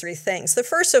these three things. The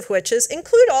first of which is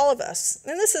include all of us.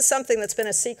 And this is something that's been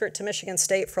a secret to Michigan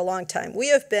State for a long time. We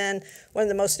have been one of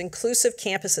the most inclusive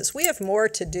campuses. We have more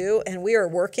to do, and we are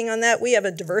working on that. We have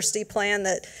a diversity plan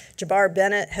that Jabbar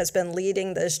Bennett has been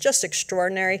leading that is just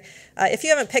extraordinary. If you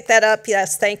haven't picked that up,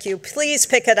 yes, thank you. Please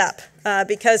pick it up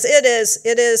because it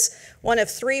is one of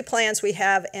three plans we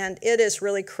have, and it is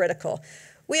really critical.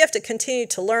 We have to continue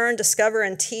to learn, discover,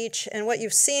 and teach. And what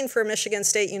you've seen for Michigan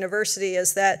State University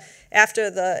is that after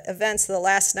the events of the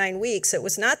last 9 weeks, it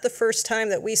was not the first time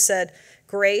that we said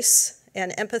grace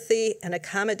and empathy and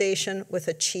accommodation with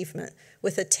achievement,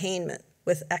 with attainment,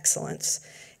 with excellence.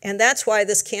 And that's why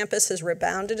this campus has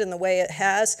rebounded in the way it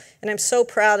has. And I'm so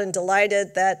proud and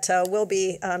delighted that we'll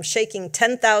be shaking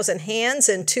 10,000 hands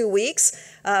in 2 weeks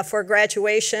for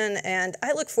graduation. And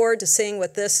I look forward to seeing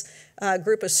what this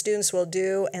group of students will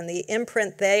do, and the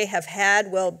imprint they have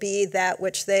had will be that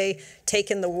which they take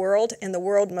in the world, and the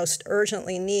world most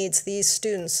urgently needs these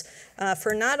students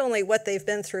for not only what they've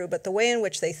been through, but the way in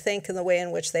which they think and the way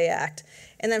in which they act.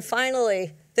 And then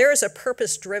finally, there is a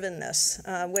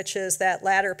purpose-drivenness, which is that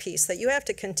latter piece, that you have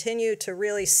to continue to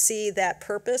really see that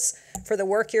purpose for the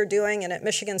work you're doing. And at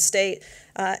Michigan State,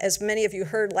 as many of you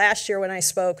heard last year when I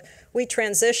spoke, we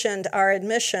transitioned our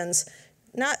admissions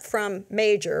not from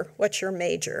major, what's your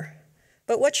major,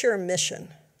 but what's your mission?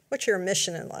 What's your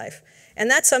mission in life?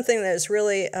 And that's something that is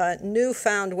really a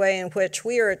newfound way in which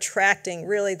we are attracting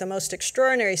really the most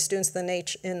extraordinary students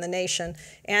in the nation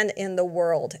and in the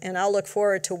world. And I'll look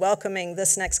forward to welcoming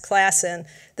this next class in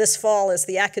this fall as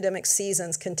the academic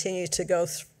seasons continue to go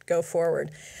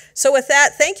forward. So with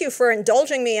that, thank you for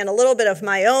indulging me in a little bit of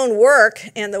my own work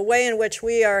and the way in which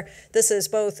this is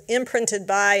both imprinted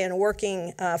by and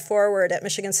working forward at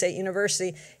Michigan State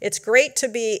University. It's great to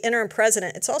be interim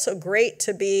president. It's also great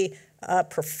to be a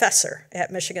professor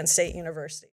at Michigan State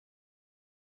University.